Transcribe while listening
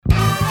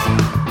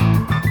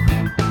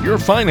Your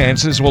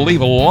finances will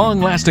leave a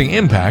long-lasting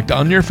impact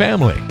on your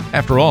family.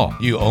 After all,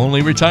 you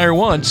only retire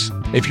once.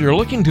 If you're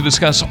looking to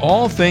discuss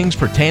all things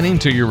pertaining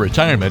to your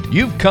retirement,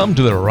 you've come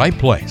to the right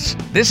place.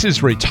 This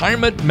is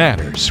Retirement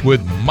Matters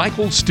with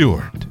Michael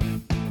Stewart.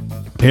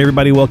 Hey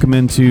everybody, welcome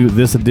into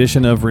this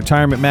edition of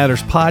Retirement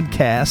Matters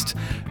podcast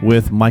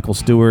with Michael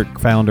Stewart,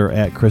 founder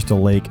at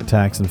Crystal Lake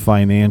Tax and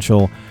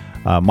Financial.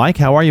 Mike,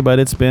 how are you, bud?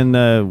 It's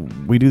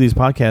been, we do these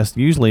podcasts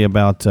usually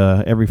about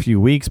every few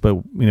weeks, but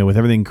with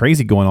everything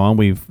crazy going on,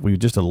 we've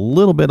just a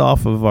little bit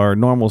off of our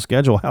normal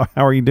schedule. How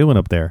are you doing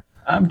up there?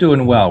 I'm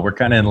doing well. We're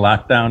kind of in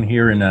lockdown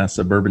here in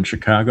suburban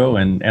Chicago,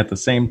 and at the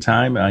same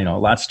time, a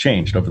lot's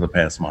changed over the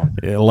past month.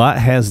 A lot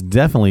has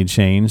definitely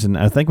changed, and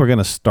I think we're going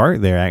to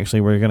start there,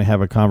 actually. We're going to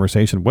have a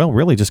conversation,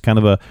 really just kind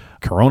of a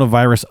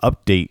coronavirus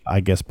update,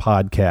 I guess,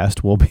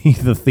 podcast will be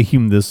the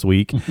theme this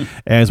week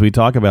as we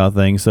talk about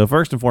things. So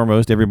first and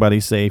foremost,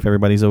 everybody's safe,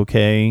 everybody's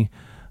okay,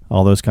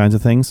 all those kinds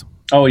of things.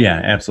 Oh,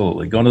 yeah,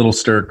 absolutely. Going a little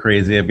stir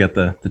crazy. I've got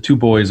the two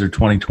boys are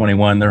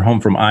 2021. They're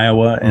home from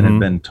Iowa and have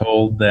been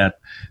told that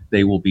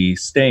they will be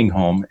staying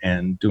home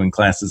and doing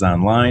classes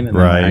online. And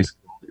then my high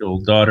school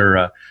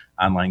daughter,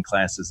 online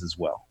classes as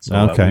well.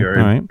 So we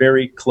are a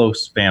very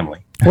close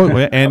family.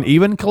 Well, and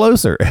even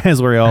closer as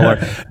we all are.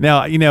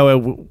 Now,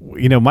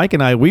 Mike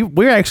and I,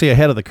 we're actually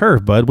ahead of the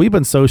curve, bud. We've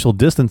been social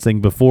distancing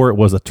before it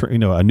was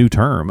a new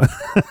term.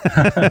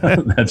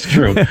 That's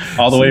true.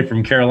 All the way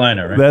from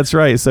Carolina, right? That's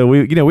right. So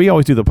we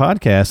always do the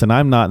podcast, and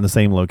I'm not in the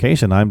same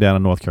location. I'm down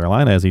in North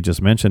Carolina, as he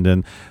just mentioned,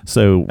 and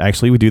so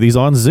actually we do these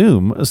on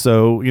Zoom.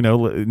 So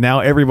now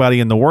everybody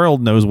in the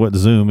world knows what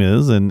Zoom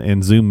is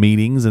and Zoom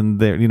meetings and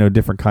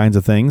different kinds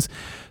of things.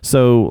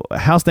 So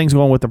how's things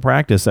going with the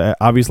practice?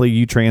 Obviously,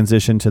 you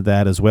transitioned to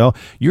that as well.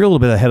 You're a little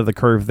bit ahead of the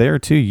curve there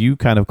too. You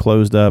kind of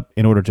closed up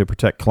in order to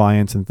protect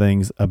clients and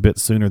things a bit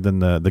sooner than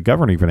the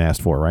governor even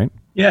asked for, right?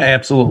 Yeah,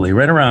 absolutely.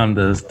 Right around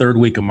the third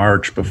week of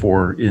March,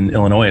 before, in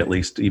Illinois at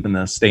least, even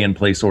the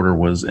stay-in-place order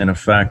was in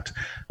effect,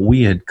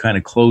 we had kind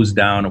of closed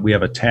down. We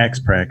have a tax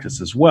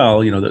practice as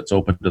well, that's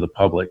open to the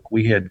public.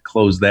 We had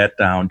closed that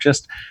down.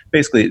 Just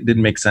basically, it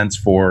didn't make sense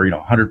for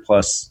 100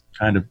 plus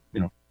kind of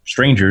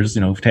strangers,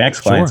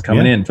 tax clients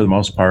coming in for the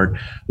most part,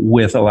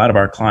 with a lot of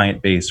our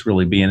client base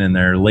really being in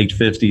their late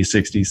 50s,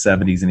 60s,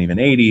 70s, and even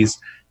 80s.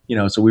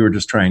 So we were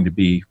just trying to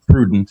be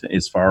prudent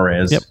as far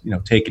as,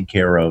 taking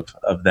care of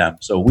them.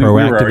 So we were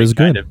already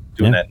kind of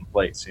doing that in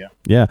place.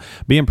 Yeah.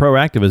 Being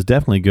proactive is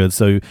definitely good.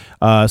 So,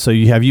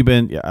 you've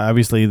been,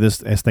 obviously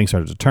as things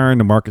started to turn,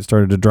 the market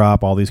started to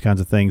drop, all these kinds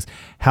of things.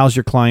 How's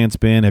your clients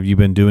been? Have you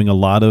been doing a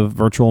lot of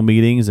virtual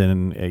meetings?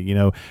 And,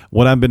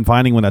 what I've been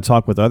finding when I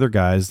talk with other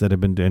guys that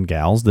have been doing,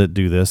 gals that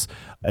do this,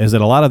 is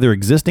that a lot of their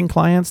existing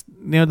clients,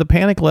 the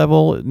panic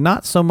level,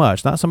 not so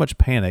much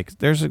panic.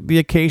 There's the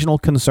occasional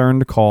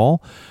concerned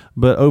call,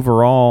 but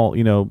overall,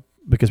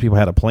 because people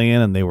had a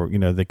plan and they were,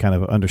 they kind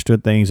of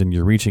understood things, and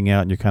you're reaching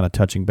out and you're kind of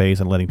touching base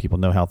and letting people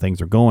know how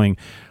things are going.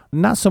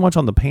 Not so much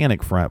on the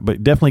panic front,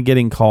 but definitely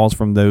getting calls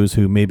from those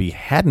who maybe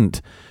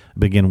hadn't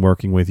begin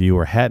working with you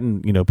or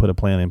hadn't, put a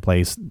plan in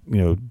place,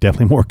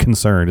 definitely more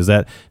concerned. Is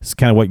that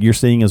kind of what you're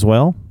seeing as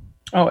well?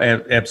 Oh,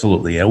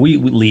 absolutely. Yeah, we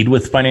lead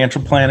with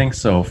financial planning.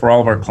 So for all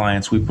of our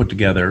clients, we put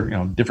together,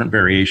 different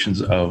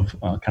variations of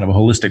kind of a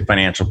holistic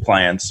financial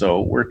plan.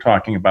 So we're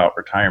talking about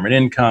retirement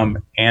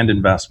income and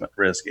investment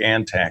risk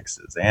and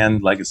taxes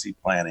and legacy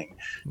planning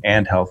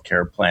and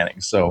healthcare planning.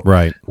 So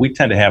we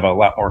tend to have a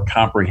lot more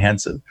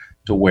comprehensive,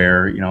 to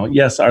where,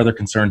 yes, are there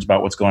concerns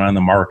about what's going on in the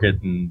market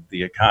and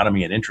the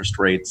economy and interest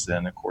rates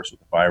and, of course,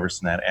 with the virus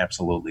and that?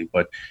 Absolutely.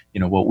 But,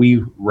 what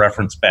we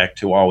reference back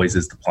to always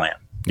is the plan.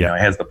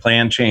 Has the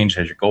plan changed?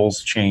 Has your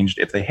goals changed?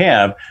 If they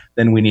have,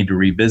 then we need to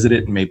revisit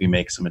it and maybe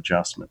make some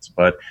adjustments.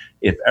 But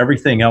if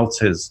everything else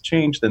has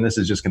changed, then this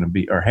is just going to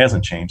be, or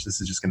hasn't changed, this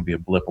is just going to be a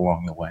blip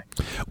along the way.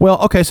 Well,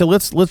 okay, so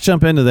let's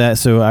jump into that.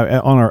 So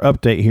on our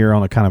update here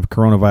on a kind of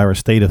coronavirus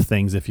state of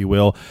things, if you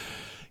will,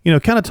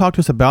 kind of talk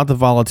to us about the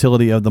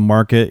volatility of the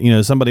market.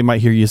 Somebody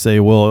might hear you say,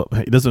 well,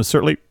 it doesn't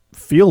certainly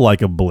feel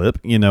like a blip.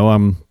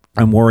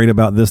 I'm worried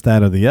about this,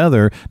 that, or the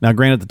other. Now,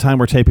 granted, at the time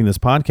we're taping this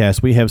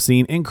podcast, we have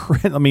seen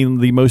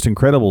the most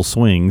incredible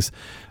swings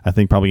I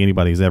think probably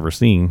anybody's ever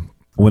seen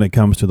when it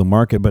comes to the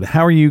market. But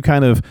how are you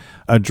kind of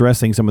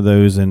addressing some of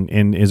those?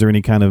 And is there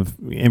any kind of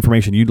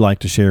information you'd like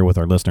to share with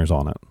our listeners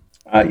on it?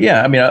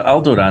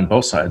 I'll do it on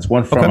both sides.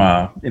 One from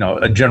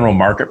a general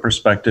market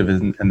perspective,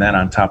 and then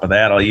on top of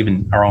that,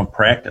 our own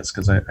practice,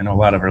 because I know a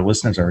lot of our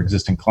listeners are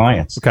existing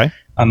clients. Okay.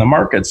 On the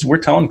markets, we're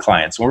telling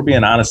clients, we're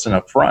being honest and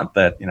upfront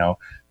that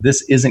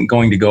this isn't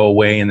going to go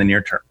away in the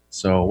near term.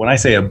 So when I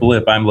say a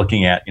blip, I'm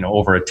looking at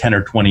over a 10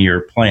 or 20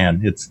 year plan.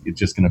 It's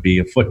just going to be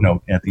a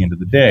footnote at the end of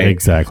the day.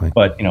 Exactly.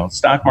 But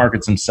stock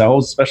markets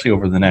themselves, especially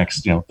over the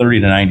next 30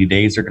 to 90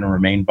 days, are going to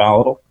remain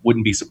volatile.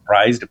 Wouldn't be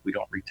surprised if we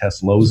don't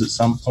retest lows at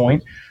some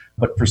point.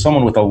 But for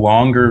someone with a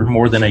longer,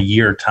 more than a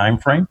year time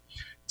frame,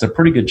 it's a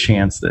pretty good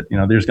chance that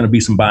there's going to be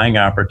some buying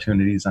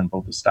opportunities on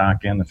both the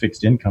stock and the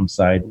fixed income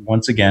side,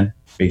 once again,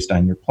 based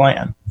on your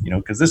plan.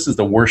 Because this is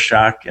the worst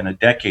shock in a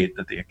decade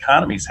that the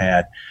economy's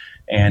had.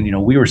 And,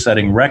 we were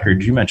setting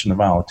records. You mentioned the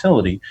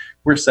volatility.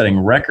 We're setting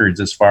records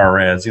as far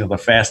as, the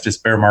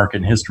fastest bear market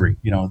in history,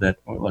 that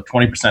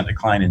 20%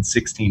 decline in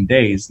 16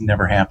 days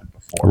never happened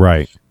before.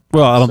 Right.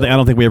 Well, I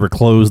don't think we ever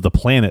closed the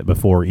planet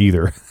before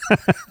either.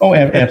 Oh,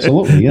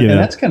 absolutely. And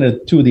that's kind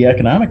of two of the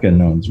economic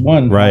unknowns.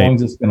 One, right. How long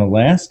is this going to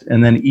last?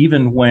 And then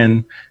even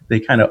when they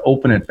kind of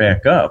open it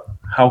back up,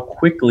 how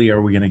quickly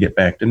are we going to get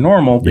back to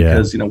normal?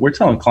 Because, we're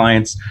telling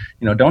clients,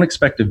 don't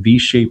expect a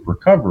V-shaped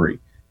recovery.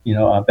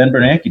 Ben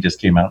Bernanke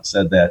just came out and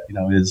said that,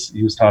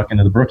 he was talking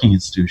to the Brookings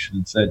Institution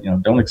and said,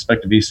 don't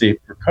expect a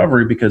V-shaped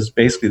recovery because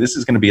basically this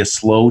is going to be a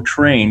slow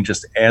train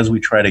just as we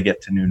try to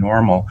get to new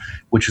normal,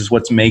 which is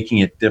what's making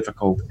it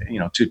difficult,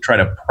 to try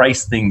to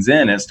price things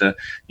in as to,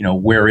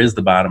 where is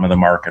the bottom of the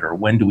market or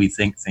when do we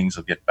think things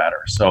will get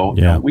better?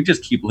 So we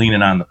just keep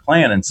leaning on the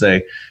plan and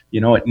say,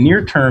 at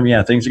near term,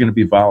 things are going to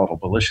be volatile,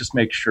 but let's just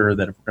make sure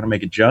that if we're going to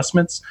make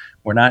adjustments,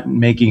 we're not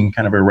making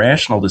kind of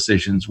irrational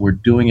decisions. We're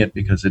doing it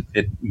because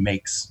it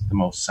makes the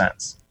most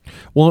sense.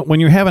 Well, when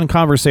you're having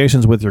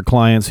conversations with your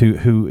clients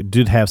who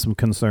did have some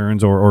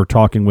concerns or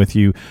talking with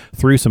you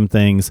through some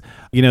things,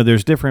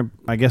 there's different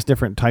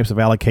types of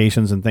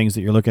allocations and things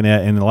that you're looking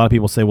at. And a lot of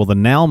people say, well, the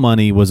now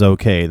money was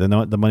okay. The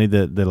money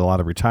that a lot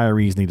of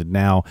retirees needed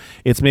now,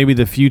 it's maybe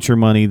the future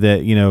money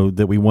that,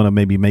 that we want to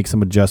maybe make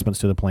some adjustments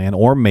to the plan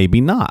or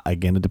maybe not.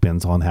 Again, it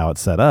depends on how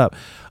it's set up.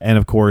 And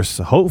of course,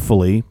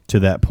 hopefully to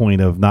that point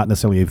of not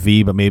necessarily a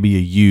V, but maybe a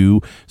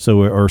U.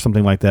 So, or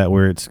something like that,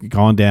 where it's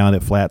gone down,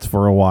 it flats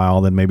for a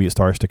while, then maybe it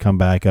starts to come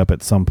back up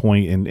at some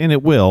point, and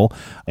it will,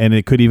 and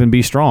it could even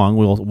be strong.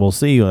 We'll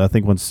see. I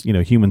think once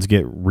humans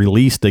get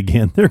released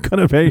again, they're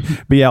going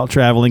to be out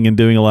traveling and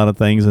doing a lot of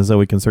things, and so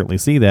we can certainly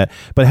see that.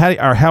 But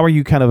how are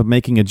you kind of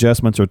making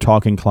adjustments or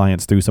talking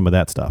clients through some of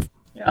that stuff?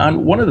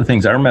 One of the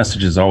things, our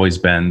message has always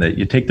been that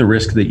you take the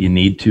risk that you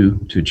need to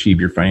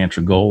achieve your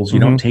financial goals. You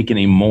don't take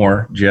any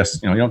more,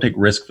 just, you don't take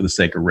risk for the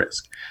sake of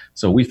risk.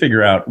 So we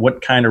figure out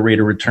what kind of rate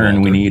of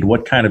return we need,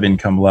 what kind of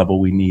income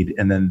level we need,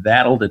 and then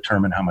that'll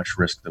determine how much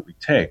risk that we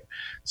take.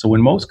 So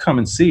when most come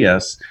and see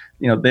us,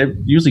 they're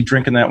usually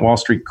drinking that Wall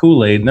Street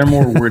Kool-Aid, and they're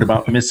more worried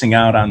about missing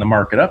out on the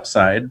market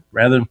upside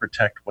rather than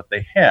protect what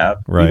they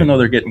have, even though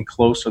they're getting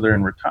close or they're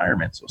in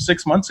retirement. So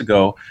 6 months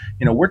ago,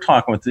 we're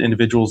talking with the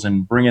individuals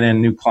and bringing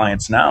in new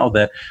clients now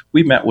that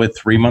we met with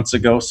 3 months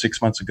ago,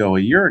 6 months ago,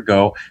 a year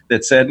ago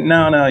that said,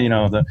 no,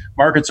 the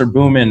markets are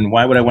booming.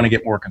 Why would I want to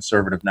get more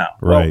conservative now?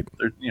 Right.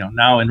 Well,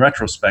 now in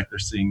retrospect, they're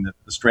seeing that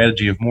the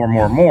strategy of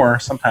more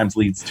sometimes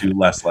leads to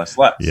less.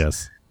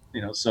 Yes.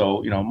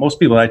 So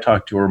most people I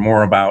talk to are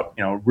more about,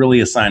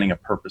 really assigning a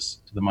purpose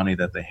to the money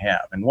that they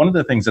have. And one of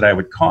the things that I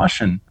would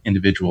caution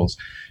individuals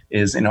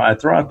is, I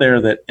throw out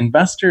there that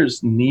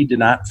investors need to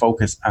not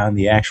focus on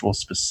the actual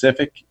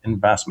specific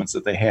investments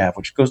that they have,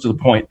 which goes to the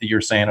point that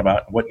you're saying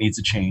about what needs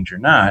to change or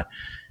not,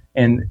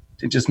 and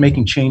just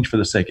making change for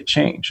the sake of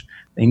change.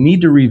 They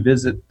need to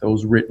revisit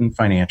those written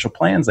financial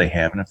plans they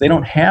have. And if they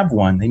don't have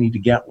one, they need to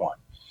get one.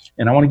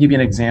 And I want to give you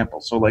an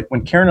example. So like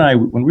when Karen and I,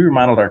 when we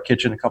remodeled our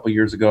kitchen a couple of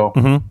years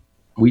ago,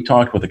 we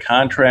talked with a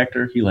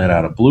contractor. He laid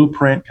out a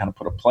blueprint, kind of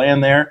put a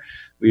plan there.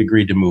 We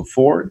agreed to move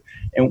forward.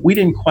 And we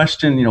didn't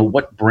question,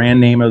 what brand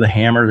name of the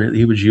hammer that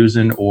he was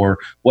using or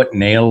what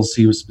nails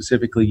he was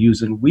specifically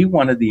using. We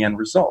wanted the end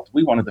result.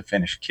 We wanted the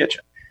finished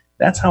kitchen.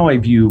 That's how I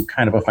view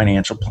kind of a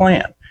financial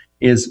plan.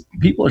 Is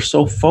people are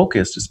so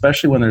focused,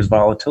 especially when there's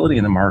volatility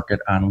in the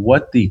market, on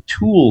what the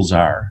tools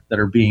are that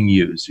are being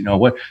used.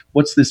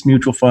 What's this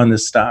mutual fund,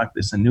 this stock,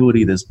 this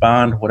annuity, this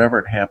bond, whatever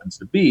it happens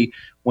to be,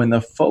 when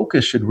the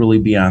focus should really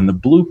be on the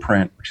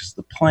blueprint, which is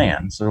the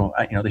plan. So,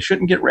 they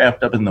shouldn't get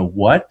wrapped up in the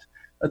what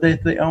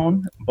they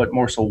own, but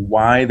more so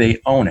why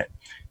they own it.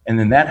 And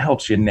then that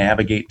helps you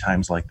navigate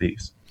times like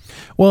these.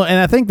 Well, and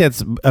I think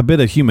that's a bit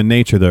of human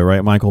nature, though,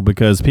 right, Michael?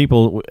 Because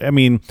people,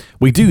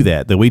 we do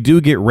that we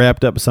do get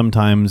wrapped up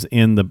sometimes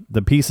in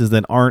the pieces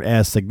that aren't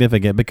as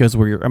significant because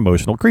we're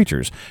emotional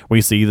creatures.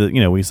 We see that,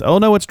 we say, oh,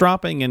 no, it's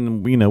dropping,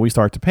 and, we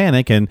start to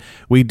panic, and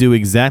we do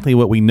exactly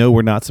what we know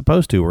we're not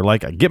supposed to. We're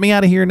like, get me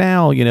out of here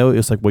now.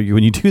 It's like, well,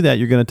 when you do that,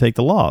 you're going to take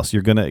the loss.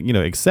 You're going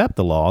to, accept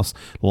the loss,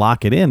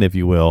 lock it in, if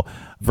you will,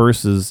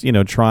 versus,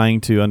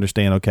 trying to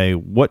understand, okay,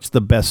 what's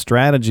the best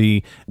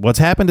strategy? What's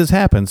happened has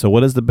happened. So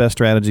what is the best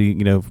strategy,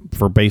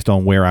 for based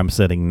on where I'm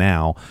sitting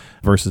now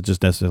versus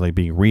just necessarily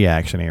being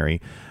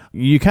reactionary?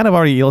 You kind of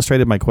already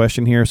illustrated my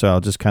question here, so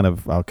I'll kind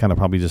of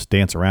probably just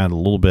dance around a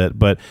little bit.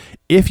 But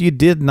if you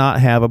did not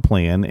have a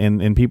plan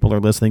and people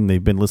are listening,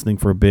 they've been listening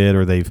for a bit,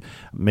 or they've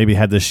maybe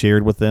had this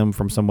shared with them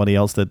from somebody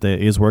else that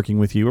is working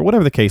with you, or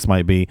whatever the case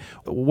might be,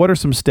 what are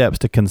some steps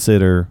to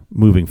consider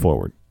moving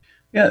forward?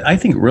 Yeah, I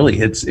think really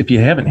it's, if you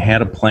haven't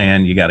had a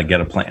plan, you got to get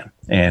a plan.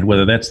 And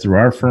whether that's through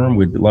our firm,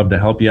 we'd love to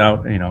help you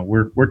out.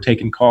 We're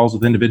taking calls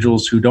with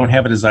individuals who don't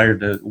have a desire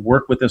to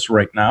work with us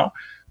right now,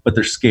 but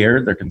they're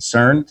scared, they're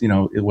concerned,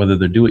 whether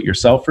they're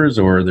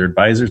do-it-yourselfers or their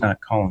advisor's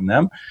not calling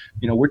them.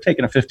 We're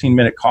taking a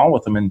 15-minute call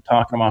with them and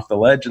talking them off the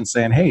ledge and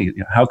saying, hey,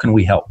 how can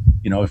we help?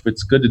 If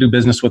it's good to do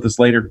business with us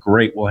later,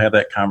 great, we'll have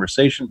that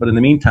conversation. But in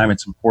the meantime,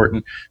 it's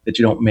important that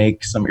you don't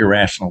make some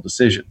irrational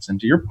decisions. And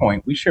to your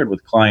point, we shared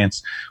with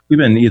clients, we've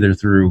been either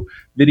through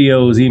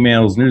videos,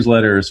 emails,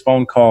 newsletters,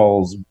 phone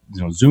calls,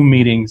 Zoom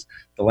meetings,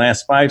 the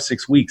last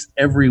 5-6 weeks,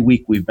 every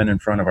week we've been in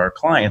front of our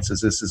clients as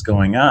this is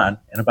going on.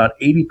 And about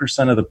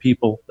 80% of the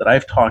people that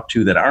I've talked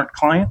to that aren't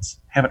clients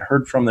haven't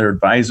heard from their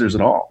advisors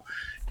at all.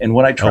 And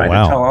what I try to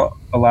tell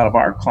a lot of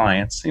our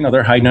clients,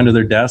 they're hiding under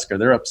their desk or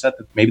they're upset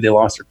that maybe they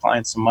lost their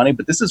clients some money,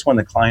 but this is when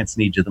the clients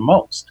need you the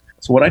most.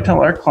 So what I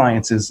tell our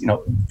clients is,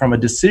 from a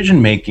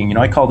decision making,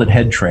 I called it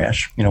head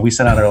trash. We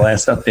sent out our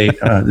last update.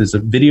 There's a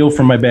video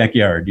from my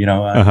backyard,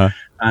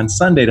 on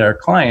Sunday to our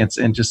clients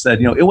and just said,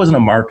 it wasn't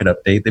a market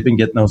update. They've been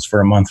getting those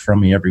for a month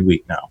from me every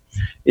week now.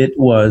 It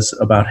was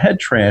about head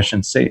trash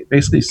and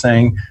basically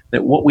saying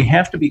that what we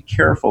have to be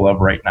careful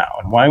of right now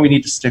and why we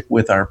need to stick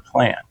with our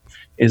plan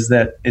is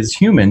that as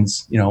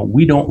humans,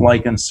 we don't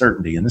like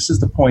uncertainty. And this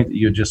is the point that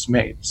you just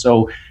made.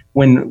 So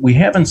when we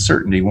have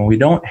uncertainty, when we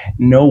don't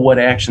know what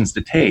actions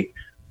to take,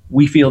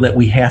 we feel that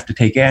we have to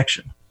take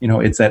action.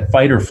 It's that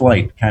fight or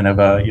flight kind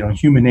of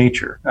human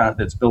nature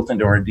that's built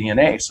into our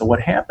DNA. So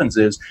what happens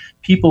is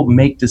people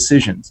make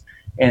decisions.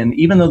 And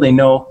even though they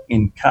know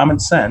in common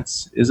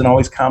sense isn't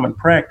always common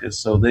practice,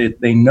 so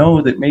they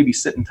know that maybe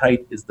sitting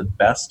tight is the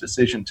best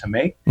decision to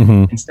make.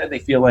 Mm-hmm. Instead, they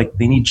feel like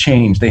they need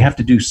change. They have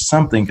to do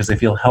something because they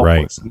feel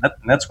helpless. Right.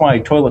 And that's why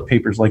toilet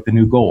paper is like the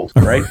new gold,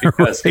 right?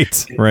 Because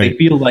they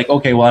feel like,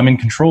 okay, well, I'm in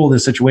control of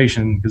this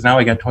situation because now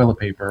I got toilet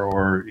paper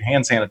or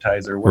hand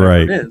sanitizer or whatever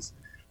it is.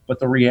 But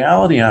the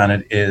reality on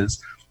it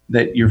is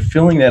that you're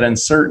filling that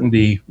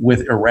uncertainty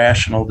with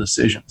irrational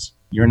decisions.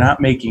 You're not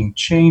making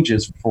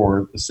changes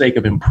for the sake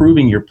of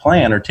improving your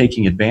plan or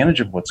taking advantage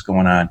of what's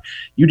going on.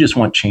 You just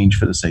want change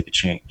for the sake of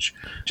change,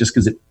 just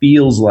because it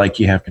feels like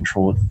you have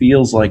control. It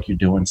feels like you're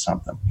doing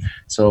something.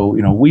 So,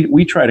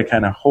 we try to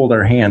kind of hold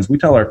our hands. We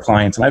tell our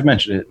clients, and I've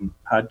mentioned it in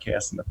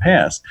podcasts in the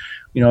past,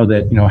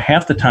 that,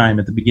 half the time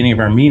at the beginning of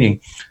our meeting,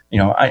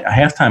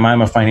 half time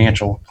I'm a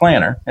financial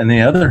planner and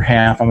the other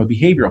half I'm a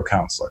behavioral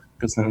counselor.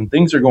 Because when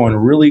things are going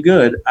really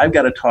good, I've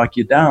got to talk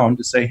you down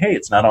to say, hey,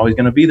 it's not always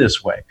going to be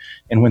this way.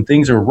 And when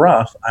things are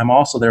rough, I'm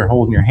also there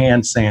holding your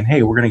hand saying,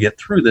 hey, we're going to get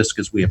through this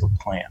because we have a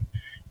plan.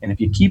 And if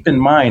you keep in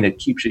mind, it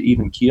keeps you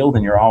even keeled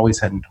and you're always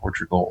heading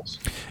towards your goals.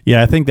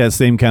 Yeah, I think that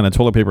same kind of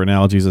toilet paper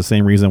analogy is the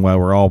same reason why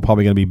we're all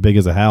probably going to be big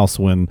as a house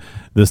when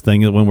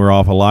we're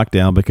off a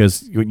lockdown,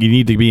 because you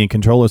need to be in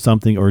control of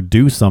something or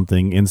do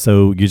something. And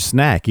so you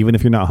snack, even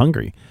if you're not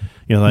hungry.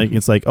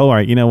 It's like, oh, all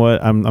right, you know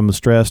what? I'm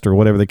stressed or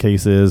whatever the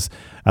case is.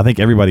 I think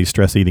everybody's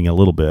stress eating a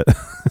little bit.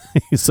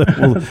 So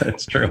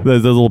that's true.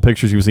 Those little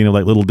pictures you've seen of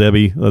like little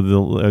Debbie,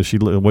 what she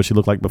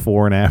looked like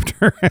before and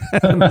after,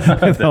 and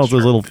all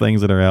those little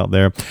things that are out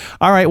there.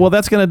 All right, well,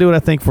 that's going to do it, I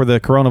think, for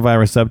the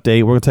coronavirus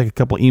update. We're going to take a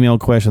couple email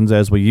questions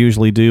as we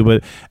usually do.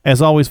 But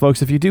as always,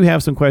 folks, if you do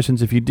have some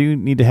questions, if you do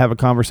need to have a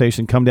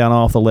conversation, come down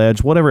off the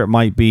ledge, whatever it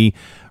might be,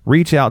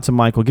 reach out to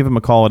Michael. Give him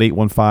a call at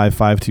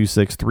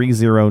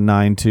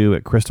 815-526-3092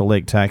 at Crystal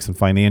Lake Tax and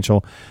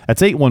Financial.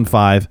 That's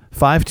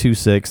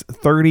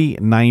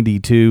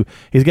 815-526-3092.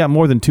 He's got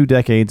more than 2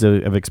 decades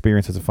of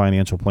experience as a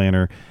financial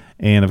planner.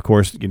 And, of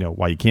course,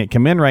 while you can't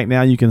come in right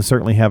now, you can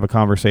certainly have a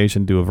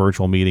conversation, do a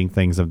virtual meeting,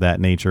 things of that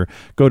nature.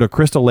 Go to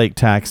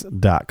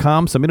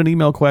crystallaketax.com. Submit an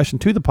email question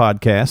to the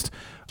podcast.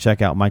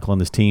 Check out Michael and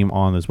his team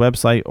on his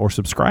website or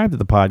subscribe to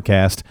the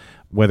podcast,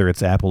 whether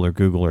it's Apple or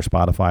Google or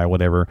Spotify or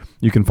whatever.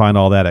 You can find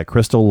all that at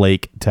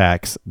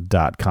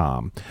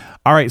crystallaketax.com.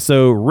 All right,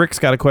 so Rick's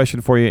got a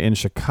question for you in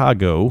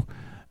Chicago.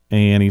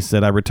 And he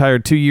said, I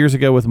retired 2 years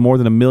ago with more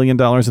than $1 million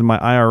in my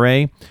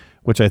IRA,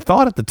 which I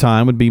thought at the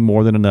time would be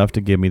more than enough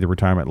to give me the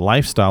retirement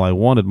lifestyle I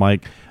wanted,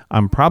 Mike.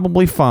 I'm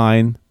probably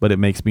fine, but it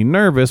makes me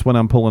nervous when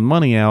I'm pulling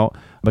money out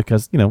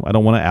because, I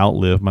don't want to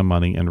outlive my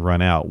money and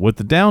run out. With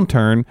the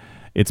downturn,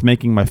 it's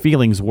making my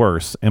feelings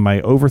worse. Am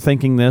I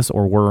overthinking this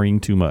or worrying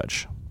too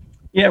much?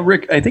 Yeah,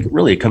 Rick, I think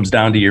really it comes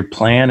down to your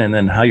plan and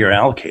then how you're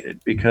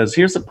allocated, because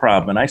here's the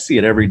problem, and I see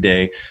it every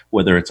day,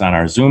 whether it's on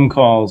our Zoom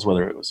calls,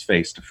 whether it was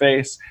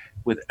face-to-face,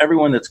 with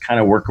everyone that's kind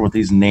of working with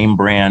these name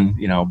brand,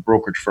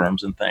 brokerage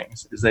firms and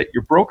things, is that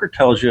your broker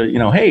tells you,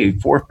 hey,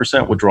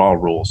 4% withdrawal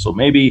rule. So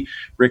maybe,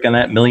 Rick, on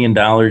that $1 million,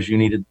 you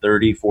needed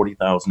 $30,000,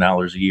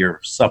 $40,000 a year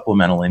of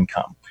supplemental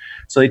income.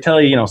 So they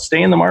tell you,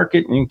 stay in the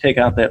market and you can take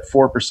out that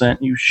 4%.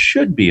 You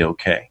should be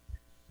okay.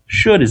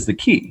 Should is the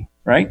key,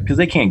 right? Because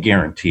they can't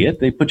guarantee it.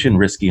 They put you in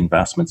risky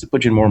investments. They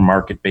put you in more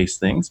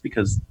market-based things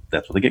because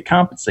that's what they get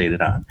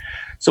compensated on.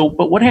 So,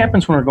 but what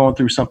happens when we're going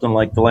through something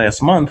like the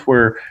last month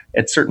where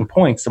at certain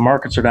points the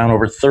markets are down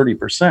over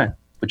 30%,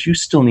 but you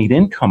still need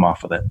income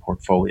off of that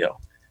portfolio?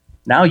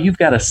 Now you've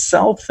got to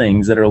sell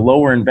things that are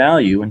lower in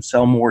value and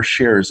sell more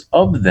shares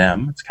of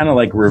them. It's kind of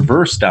like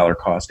reverse dollar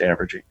cost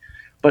averaging,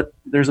 but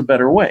there's a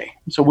better way.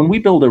 So when we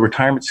build a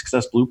retirement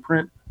success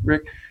blueprint,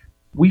 Rick,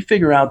 we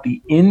figure out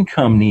the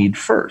income need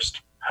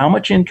first. how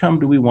much income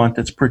do we want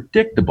that's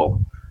predictable?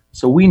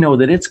 So we know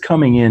that it's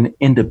coming in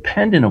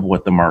independent of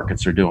what the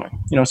markets are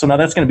doing. So now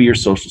that's going to be your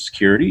Social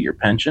Security, your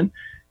pension,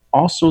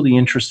 also the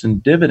interest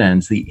and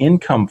dividends, the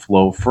income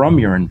flow from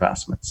your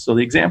investments. So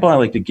the example I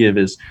like to give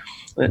is,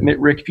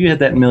 Rick, if you had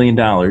that $1 million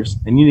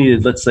and you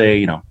needed, let's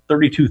say,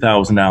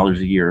 $32,000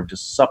 a year of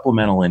just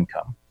supplemental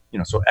income,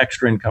 so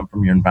extra income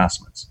from your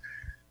investments.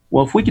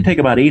 Well, if we could take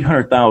about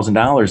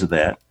 $800,000 of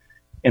that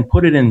and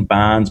put it in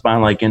bonds,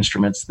 bond-like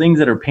instruments, things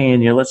that are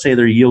paying you, let's say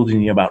they're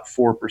yielding you about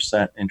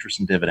 4% interest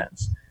and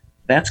dividends,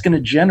 that's going to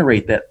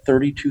generate that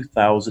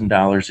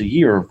 $32,000 a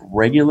year of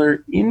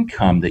regular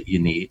income that you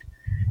need.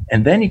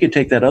 And then you could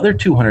take that other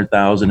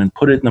 $200,000 and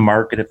put it in the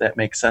market if that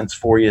makes sense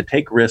for you.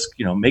 Take risk,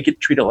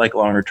 treat it like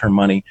longer term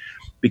money,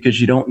 because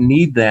you don't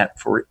need that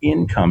for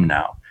income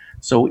now.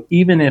 So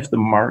even if the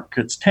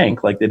markets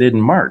tank like they did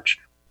in March,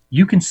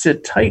 you can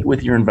sit tight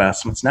with your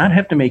investments, not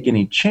have to make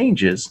any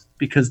changes,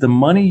 because the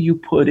money you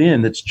put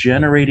in that's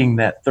generating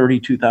that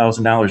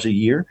 $32,000 a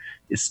year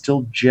is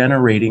still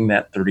generating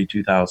that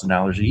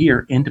 $32,000 a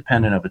year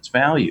independent of its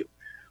value.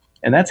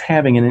 And that's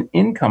having an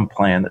income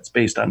plan that's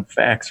based on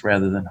facts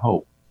rather than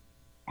hope.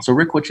 So,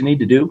 Rick, what you need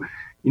to do,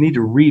 you need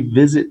to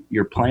revisit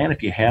your plan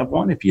if you have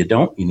one. If you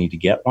don't, you need to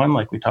get one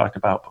like we talked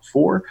about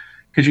before,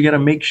 because you got to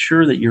make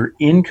sure that your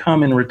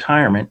income in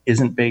retirement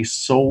isn't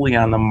based solely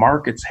on the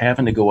markets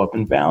having to go up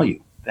in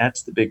value.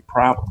 That's the big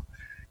problem.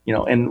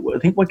 And I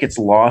think what gets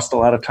lost a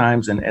lot of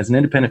times, and as an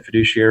independent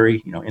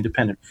fiduciary,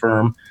 independent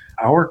firm,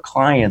 our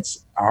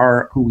clients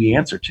are who we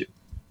answer to.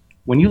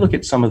 When you look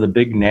at some of the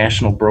big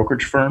national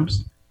brokerage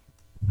firms,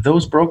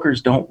 those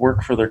brokers don't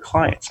work for their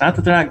clients. Not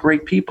that they're not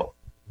great people.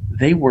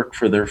 They work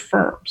for their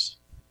firms.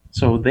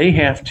 So they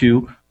have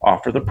to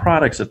offer the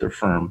products that their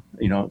firm,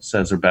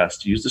 says are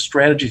best, use the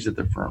strategies that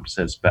their firm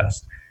says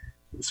best.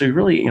 So you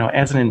really,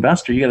 as an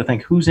investor, you got to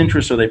think, whose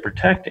interests are they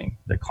protecting,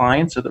 the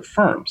clients or the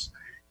firms?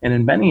 And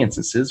in many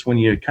instances, when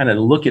you kind of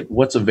look at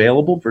what's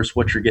available versus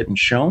what you're getting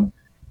shown,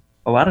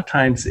 a lot of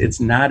times it's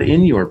not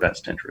in your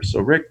best interest. So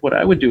Rick, what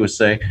I would do is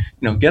say,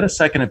 get a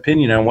second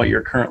opinion on what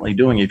you're currently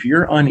doing. If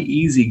you're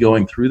uneasy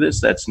going through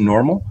this, that's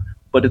normal.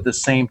 But at the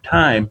same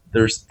time,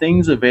 there's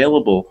things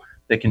available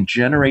that can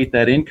generate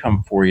that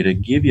income for you to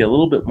give you a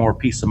little bit more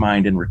peace of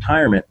mind in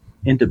retirement,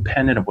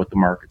 independent of what the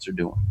markets are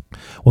doing.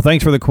 Well,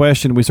 thanks for the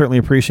question. We certainly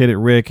appreciate it,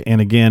 Rick.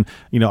 And again,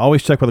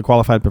 always check with a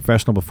qualified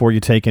professional before you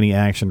take any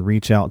action.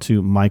 Reach out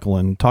to Michael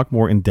and talk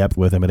more in depth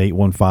with him at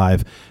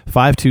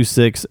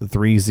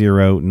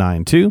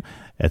 815-526-3092.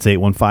 That's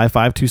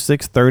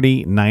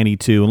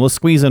 815-526-3092. And let's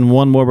squeeze in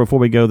one more before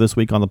we go this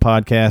week on the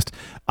podcast.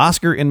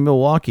 Oscar in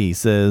Milwaukee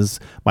says,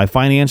 my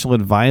financial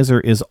advisor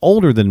is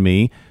older than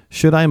me.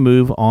 Should I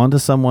move on to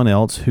someone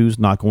else who's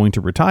not going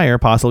to retire,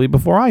 possibly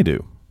before I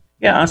do?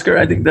 Yeah, Oscar,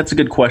 I think that's a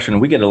good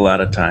question. We get it a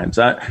lot of times.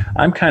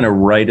 I'm kind of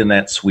right in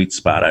that sweet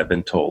spot, I've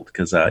been told,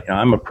 because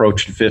I'm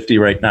approaching 50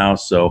 right now.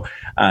 So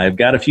I've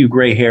got a few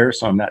gray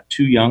hairs, so I'm not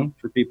too young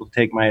for people to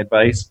take my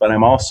advice. But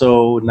I'm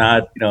also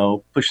not,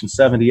 pushing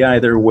 70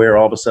 either, where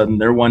all of a sudden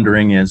they're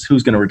wondering is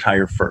who's going to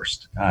retire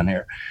first on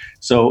here.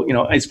 So,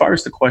 as far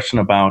as the question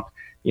about,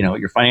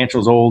 your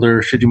financials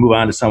older, should you move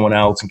on to someone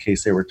else in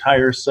case they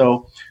retire?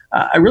 So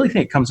I really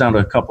think it comes down to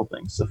a couple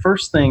things. The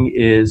first thing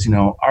is,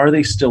 are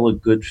they still a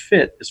good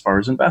fit as far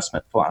as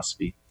investment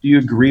philosophy? Do you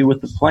agree with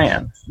the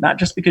plan? Not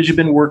just because you've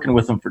been working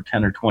with them for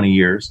 10 or 20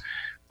 years,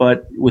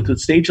 but with the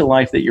stage of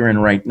life that you're in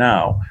right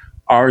now,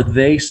 are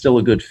they still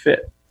a good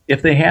fit?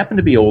 If they happen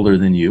to be older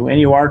than you and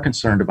you are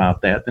concerned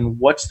about that, then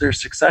what's their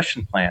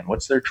succession plan?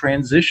 What's their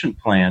transition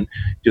plan?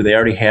 Do they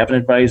already have an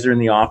advisor in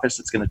the office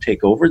that's going to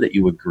take over that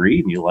you agree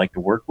and you like to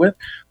work with?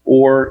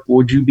 Or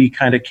would you be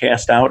kind of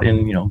cast out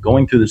and,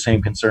 going through the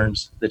same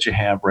concerns that you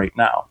have right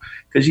now?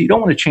 Because you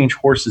don't want to change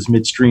horses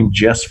midstream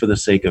just for the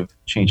sake of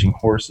changing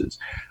horses.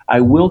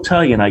 I will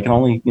tell you, and I can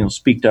only,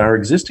 speak to our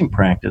existing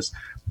practice,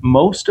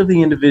 most of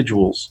the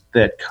individuals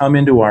that come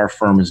into our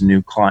firm as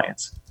new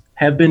clients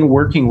have been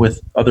working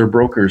with other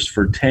brokers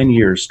for 10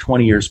 years,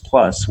 20 years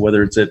plus,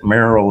 whether it's at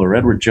Merrill or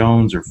Edward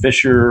Jones or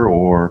Fisher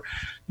or,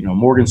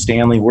 Morgan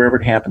Stanley, wherever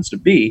it happens to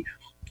be.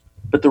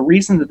 But the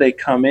reason that they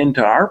come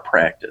into our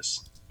practice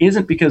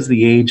isn't because of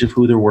the age of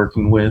who they're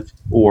working with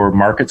or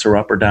markets are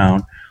up or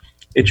down.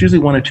 It's usually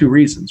one of two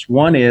reasons.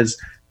 One is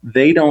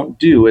they don't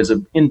do, as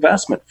an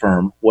investment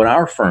firm, what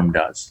our firm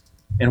does.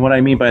 And what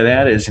I mean by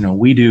that is,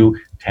 we do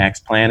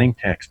tax planning,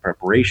 tax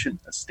preparation,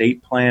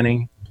 estate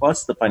planning,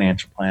 plus the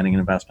financial planning and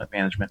investment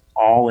management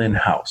all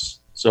in-house.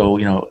 So,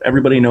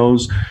 everybody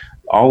knows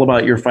all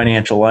about your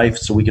financial life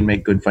so we can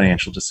make good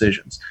financial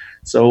decisions.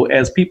 So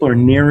as people are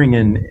nearing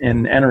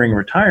and entering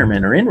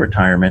retirement or in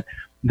retirement,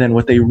 then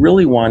what they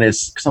really want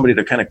is somebody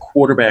to kind of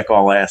quarterback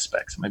all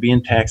aspects. Am I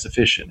being tax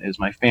efficient? Is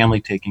my family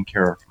taken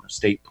care of from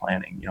estate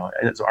planning?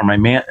 Are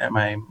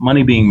my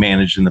money being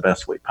managed in the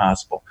best way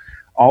possible?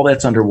 All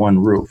that's under one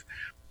roof.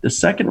 The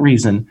second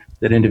reason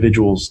that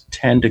individuals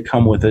tend to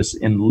come with us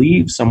and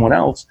leave someone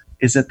else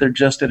is that they're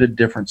just at a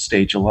different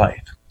stage of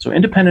life. So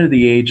independent of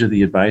the age of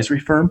the advisory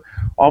firm,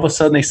 all of a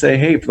sudden they say,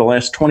 hey, for the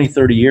last 20,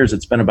 30 years,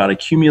 it's been about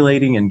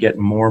accumulating and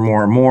getting more and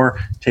more and more,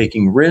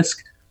 taking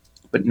risk.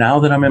 But now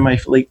that I'm in my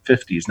late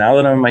 50s, now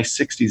that I'm in my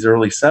 60s,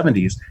 early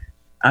 70s,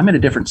 I'm at a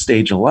different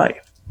stage of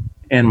life.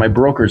 And my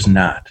broker's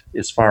not,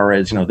 as far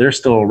as, they're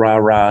still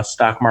rah-rah,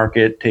 stock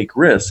market, take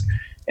risk.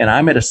 And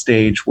I'm at a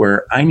stage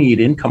where I need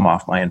income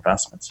off my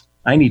investments.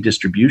 I need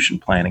distribution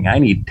planning. I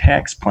need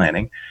tax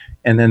planning.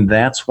 And then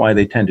that's why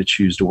they tend to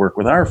choose to work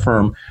with our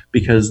firm,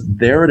 because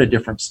they're at a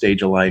different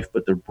stage of life,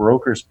 but their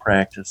broker's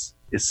practice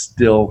is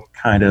still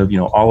kind of,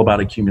 all about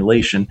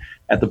accumulation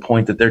at the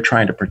point that they're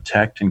trying to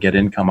protect and get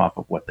income off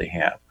of what they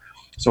have.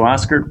 So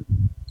Oscar,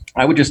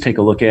 I would just take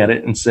a look at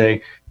it and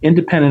say,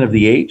 independent of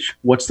the age,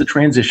 what's the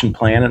transition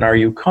plan, and are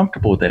you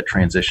comfortable with that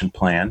transition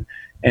plan?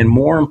 And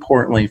more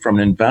importantly, from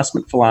an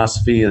investment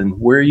philosophy and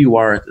where you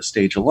are at the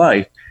stage of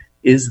life,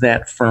 is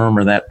that firm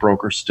or that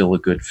broker still a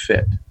good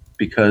fit?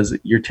 Because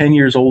you're 10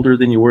 years older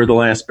than you were the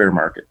last bear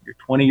market. You're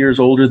 20 years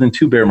older than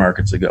 2 bear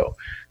markets ago.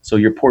 So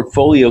your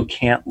portfolio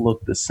can't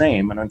look the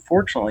same. And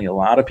unfortunately, a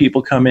lot of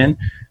people come in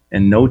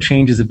and no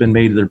changes have been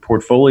made to their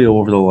portfolio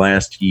over the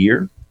last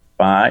year,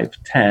 5,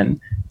 10,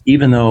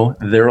 even though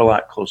they're a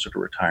lot closer to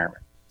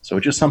retirement.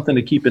 So just something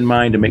to keep in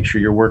mind to make sure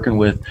you're working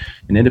with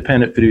an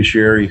independent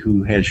fiduciary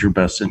who has your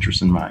best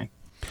interest in mind.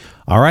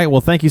 All right.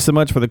 Well, thank you so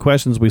much for the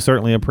questions. We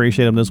certainly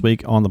appreciate them this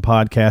week on the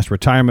podcast,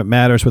 Retirement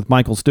Matters with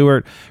Michael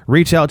Stewart.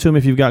 Reach out to him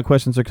if you've got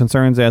questions or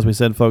concerns. As we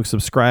said, folks,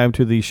 subscribe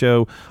to the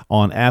show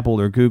on Apple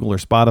or Google or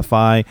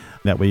Spotify.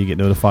 That way you get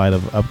notified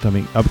of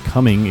upcoming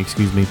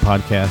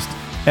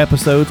podcast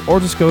episodes, or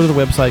just go to the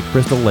website,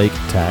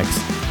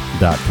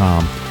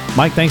 crystallaketax.com.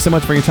 Mike, thanks so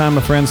much for your time,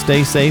 my friend.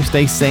 Stay safe,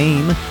 stay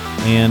sane,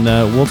 and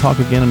we'll talk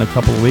again in a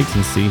couple of weeks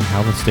and see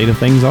how the state of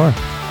things are.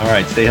 All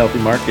right. Stay healthy,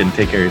 Mark, and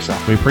take care of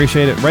yourself. We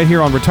appreciate it. Right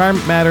here on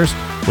Retirement Matters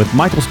with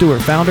Michael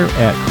Stewart, founder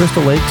at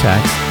Crystal Lake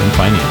Tax and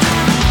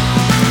Financial.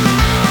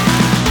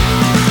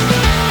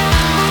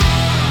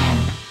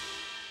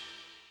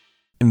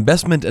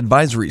 Investment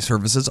advisory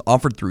services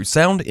offered through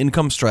Sound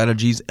Income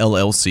Strategies,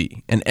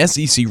 LLC, an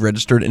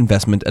SEC-registered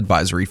investment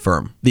advisory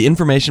firm. The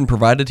information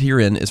provided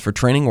herein is for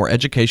training or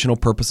educational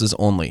purposes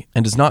only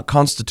and does not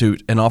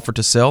constitute an offer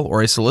to sell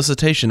or a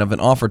solicitation of an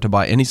offer to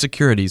buy any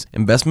securities,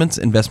 investments,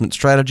 investment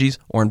strategies,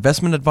 or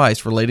investment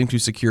advice relating to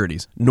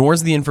securities, nor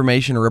is the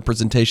information or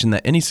representation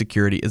that any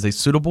security is a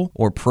suitable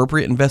or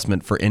appropriate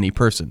investment for any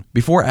person.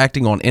 Before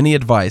acting on any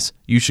advice,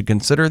 you should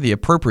consider the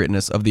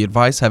appropriateness of the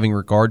advice having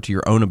regard to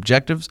your own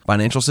objectives,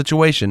 financial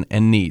situation,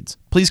 and needs.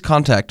 Please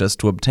contact us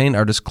to obtain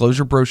our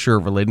disclosure brochure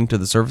relating to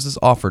the services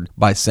offered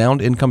by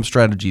Sound Income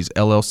Strategies,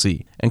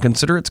 LLC, and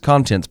consider its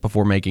contents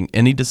before making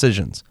any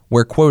decisions.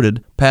 Where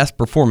quoted, past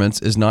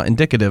performance is not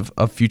indicative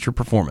of future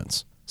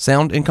performance.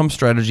 Sound Income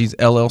Strategies,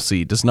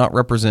 LLC does not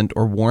represent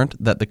or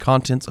warrant that the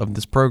contents of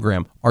this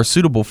program are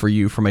suitable for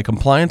you from a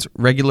compliance,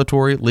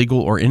 regulatory, legal,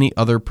 or any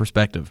other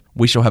perspective.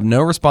 We shall have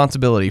no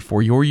responsibility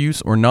for your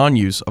use or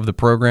non-use of the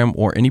program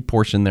or any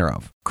portion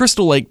thereof.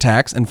 Crystal Lake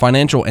Tax and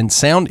Financial and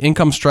Sound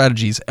Income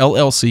Strategies,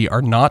 LLC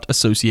are not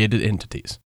associated entities.